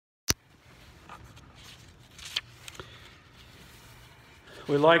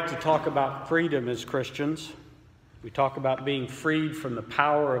We like to talk about freedom as Christians. We talk about being freed from the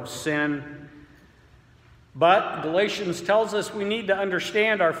power of sin. But Galatians tells us we need to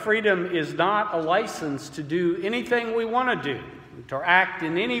understand our freedom is not a license to do anything we want to do, to act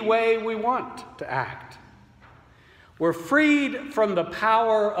in any way we want to act. We're freed from the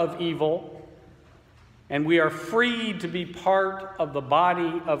power of evil, and we are freed to be part of the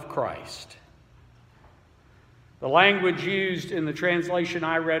body of Christ. The language used in the translation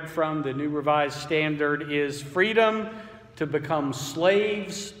I read from, the New Revised Standard, is freedom to become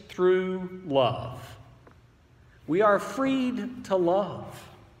slaves through love. We are freed to love.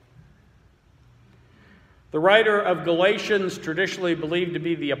 The writer of Galatians, traditionally believed to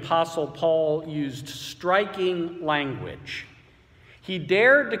be the Apostle Paul, used striking language. He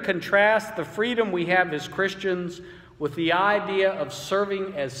dared to contrast the freedom we have as Christians with the idea of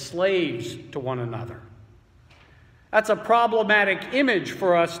serving as slaves to one another. That's a problematic image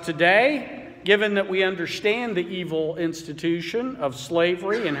for us today, given that we understand the evil institution of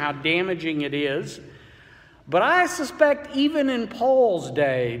slavery and how damaging it is. But I suspect even in Paul's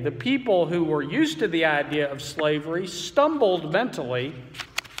day, the people who were used to the idea of slavery stumbled mentally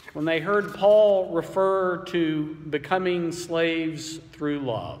when they heard Paul refer to becoming slaves through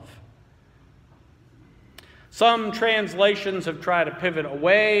love. Some translations have tried to pivot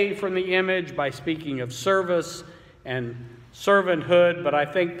away from the image by speaking of service and servanthood, but I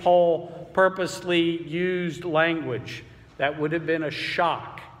think Paul purposely used language that would have been a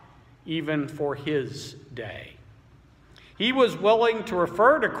shock even for his day. He was willing to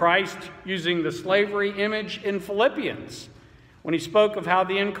refer to Christ using the slavery image in Philippians when he spoke of how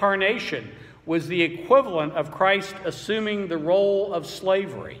the incarnation was the equivalent of Christ assuming the role of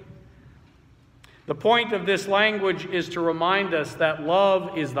slavery. The point of this language is to remind us that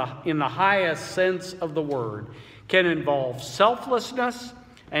love is in the highest sense of the word, can involve selflessness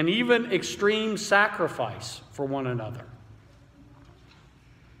and even extreme sacrifice for one another.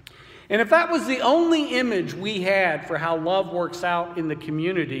 And if that was the only image we had for how love works out in the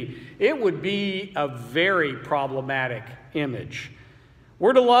community, it would be a very problematic image.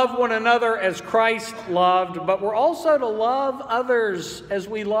 We're to love one another as Christ loved, but we're also to love others as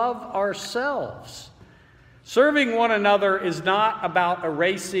we love ourselves. Serving one another is not about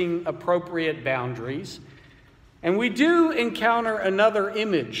erasing appropriate boundaries. And we do encounter another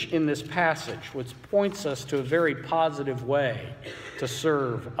image in this passage, which points us to a very positive way to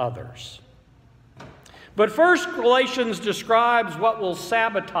serve others. But first, Galatians describes what will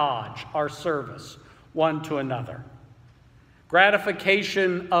sabotage our service one to another.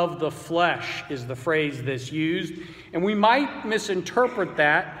 Gratification of the flesh is the phrase that's used, and we might misinterpret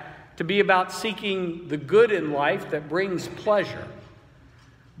that to be about seeking the good in life that brings pleasure.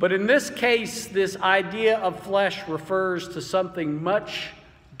 But in this case, this idea of flesh refers to something much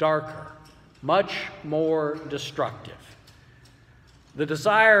darker, much more destructive. The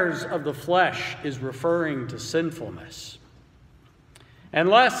desires of the flesh is referring to sinfulness.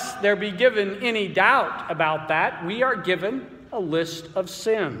 Unless there be given any doubt about that, we are given a list of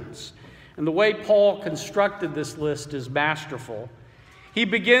sins. And the way Paul constructed this list is masterful. He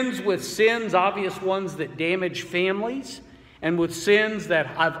begins with sins, obvious ones that damage families, and with sins that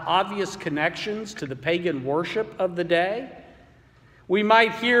have obvious connections to the pagan worship of the day. We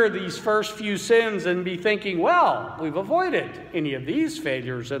might hear these first few sins and be thinking, well, we've avoided any of these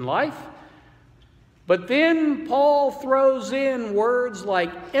failures in life. But then Paul throws in words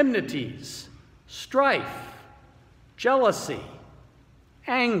like enmities, strife, jealousy,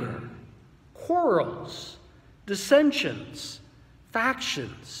 anger, quarrels, dissensions,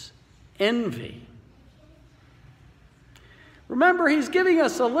 factions, envy. Remember, he's giving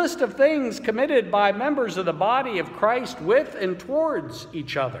us a list of things committed by members of the body of Christ with and towards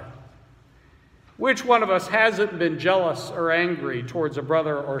each other. Which one of us hasn't been jealous or angry towards a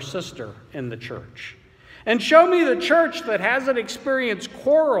brother or sister in the church? And show me the church that hasn't experienced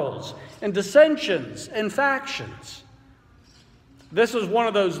quarrels and dissensions and factions. This is one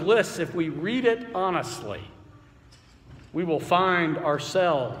of those lists, if we read it honestly, we will find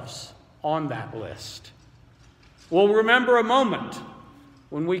ourselves on that list. We'll remember a moment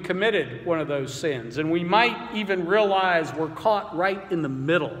when we committed one of those sins, and we might even realize we're caught right in the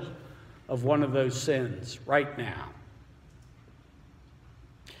middle of one of those sins right now.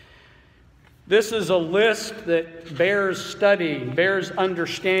 This is a list that bears studying, bears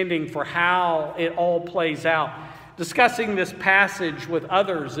understanding for how it all plays out. Discussing this passage with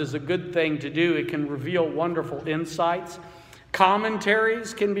others is a good thing to do. It can reveal wonderful insights.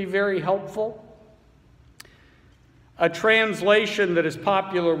 Commentaries can be very helpful. A translation that is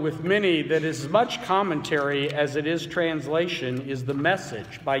popular with many, that is as much commentary as it is translation, is The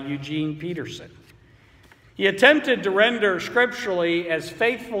Message by Eugene Peterson. He attempted to render scripturally as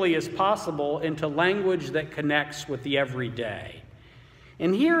faithfully as possible into language that connects with the everyday.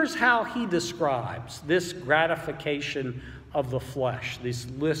 And here's how he describes this gratification of the flesh, this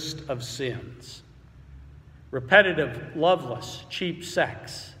list of sins. Repetitive, loveless, cheap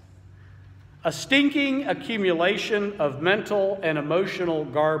sex. A stinking accumulation of mental and emotional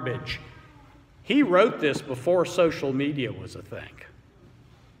garbage. He wrote this before social media was a thing.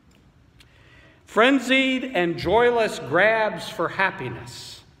 Frenzied and joyless grabs for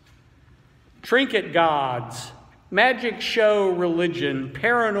happiness. Trinket gods, magic show religion,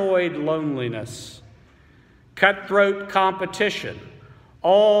 paranoid loneliness. Cutthroat competition,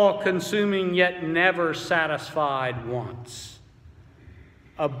 all-consuming yet never satisfied wants.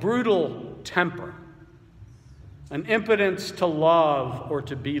 A brutal temper, an impotence to love or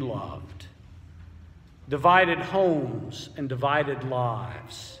to be loved. Divided homes and divided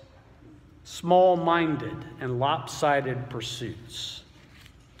lives. Small-minded and lopsided pursuits.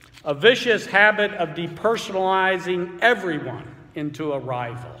 A vicious habit of depersonalizing everyone into a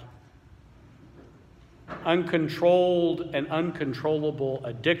rival. Uncontrolled and uncontrollable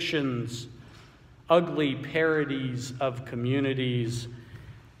addictions, ugly parodies of communities.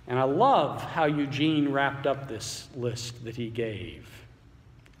 And I love how Eugene wrapped up this list that he gave.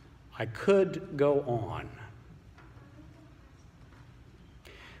 I could go on.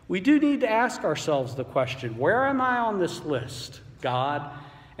 We do need to ask ourselves the question, where am I on this list, God?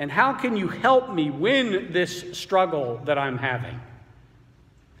 And how can you help me win this struggle that I'm having?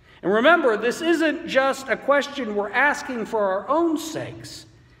 And remember, this isn't just a question we're asking for our own sakes.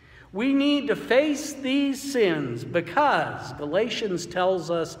 We need to face these sins because Galatians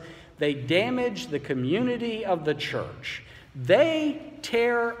tells us they damage the community of the church. They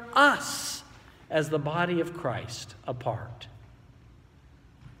tear us as the body of Christ apart.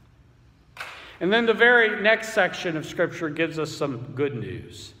 And then the very next section of Scripture gives us some good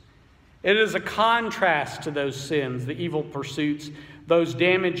news. It is a contrast to those sins, the evil pursuits, those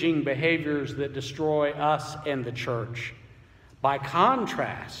damaging behaviors that destroy us and the church. By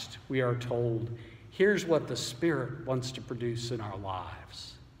contrast, we are told, here's what the Spirit wants to produce in our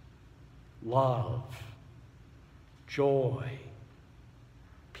lives. Love, joy,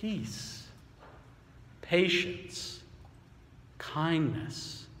 peace, patience,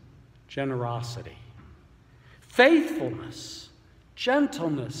 kindness, generosity, faithfulness,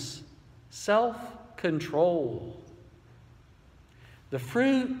 gentleness, self-control. The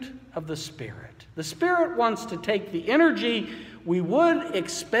fruit of the Spirit. The Spirit wants to take the energy we would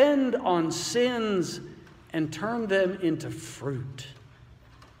expend on sins and turn them into fruit.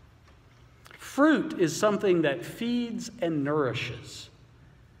 Fruit is something that feeds and nourishes.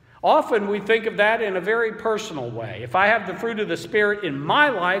 Often we think of that in a very personal way. If I have the fruit of the Spirit in my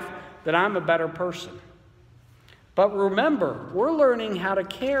life, then I'm a better person. But remember, we're learning how to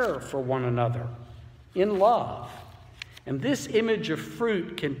care for one another in love. And this image of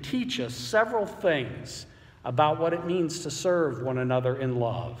fruit can teach us several things about what it means to serve one another in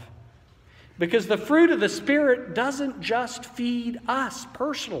love. Because the fruit of the Spirit doesn't just feed us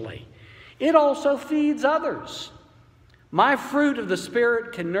personally. It also feeds others. My fruit of the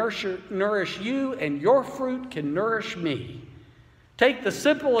Spirit can nourish you, and your fruit can nourish me. Take the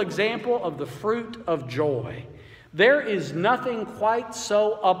simple example of the fruit of joy. There is nothing quite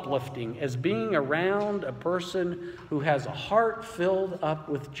so uplifting as being around a person who has a heart filled up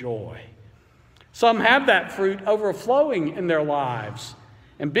with joy. Some have that fruit overflowing in their lives,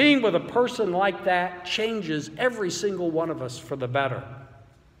 and being with a person like that changes every single one of us for the better.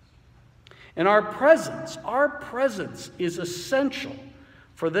 And our presence is essential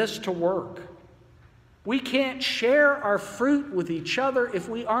for this to work. We can't share our fruit with each other if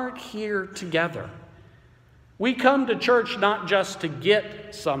we aren't here together. We come to church not just to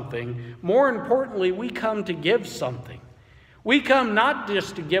get something. More importantly, we come to give something. We come not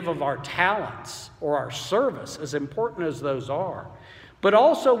just to give of our talents or our service, as important as those are, but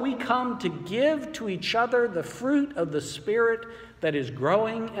also we come to give to each other the fruit of the Spirit that is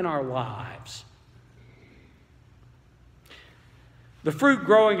growing in our lives. The fruit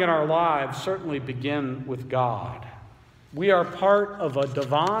growing in our lives certainly begin with God. We are part of a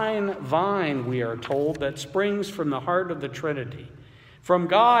divine vine, we are told, that springs from the heart of the Trinity. From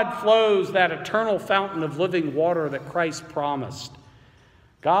God flows that eternal fountain of living water that Christ promised.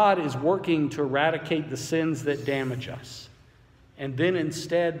 God is working to eradicate the sins that damage us, and then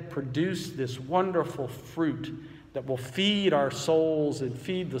instead produce this wonderful fruit that will feed our souls and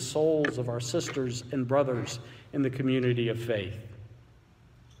feed the souls of our sisters and brothers in the community of faith.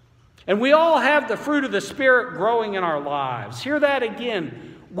 And we all have the fruit of the Spirit growing in our lives. Hear that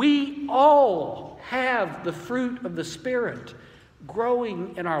again. We all have the fruit of the Spirit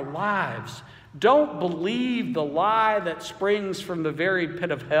growing in our lives. Don't believe the lie that springs from the very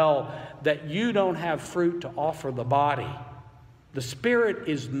pit of hell that you don't have fruit to offer the body. The Spirit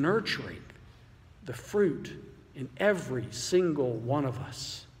is nurturing the fruit in every single one of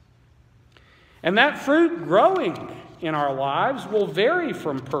us. And that fruit growing in our lives will vary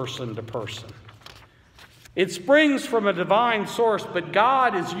from person to person. It springs from a divine source, but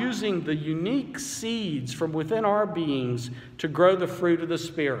God is using the unique seeds from within our beings to grow the fruit of the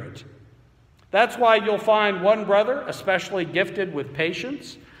Spirit. That's why you'll find one brother especially gifted with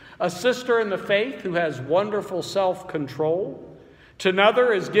patience, a sister in the faith who has wonderful self-control. To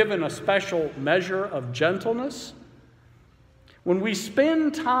another is given a special measure of gentleness. When we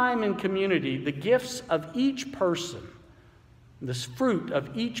spend time in community, the gifts of each person, this fruit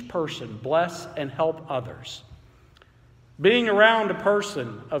of each person, bless and help others. Being around a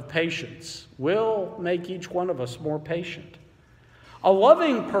person of patience will make each one of us more patient. A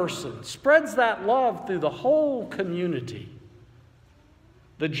loving person spreads that love through the whole community.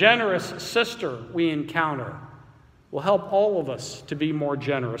 The generous sister we encounter will help all of us to be more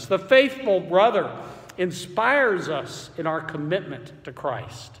generous. The faithful brother inspires us in our commitment to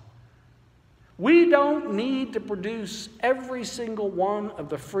Christ. We don't need to produce every single one of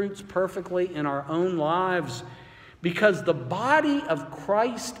the fruits perfectly in our own lives because the body of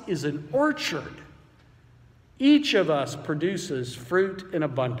Christ is an orchard. Each of us produces fruit in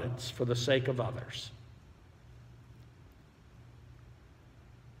abundance for the sake of others.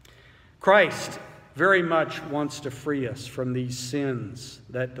 Christ very much wants to free us from these sins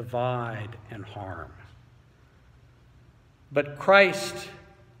that divide and harm. But Christ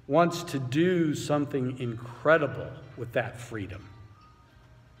wants to do something incredible with that freedom.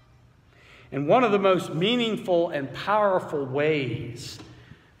 And one of the most meaningful and powerful ways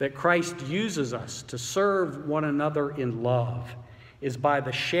that Christ uses us to serve one another in love is by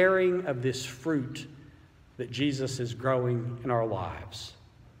the sharing of this fruit that Jesus is growing in our lives.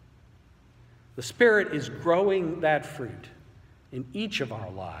 The Spirit is growing that fruit in each of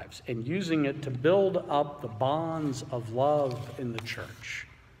our lives and using it to build up the bonds of love in the church.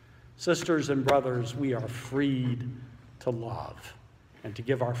 Sisters and brothers, we are freed to love and to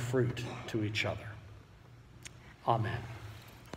give our fruit to each other. Amen.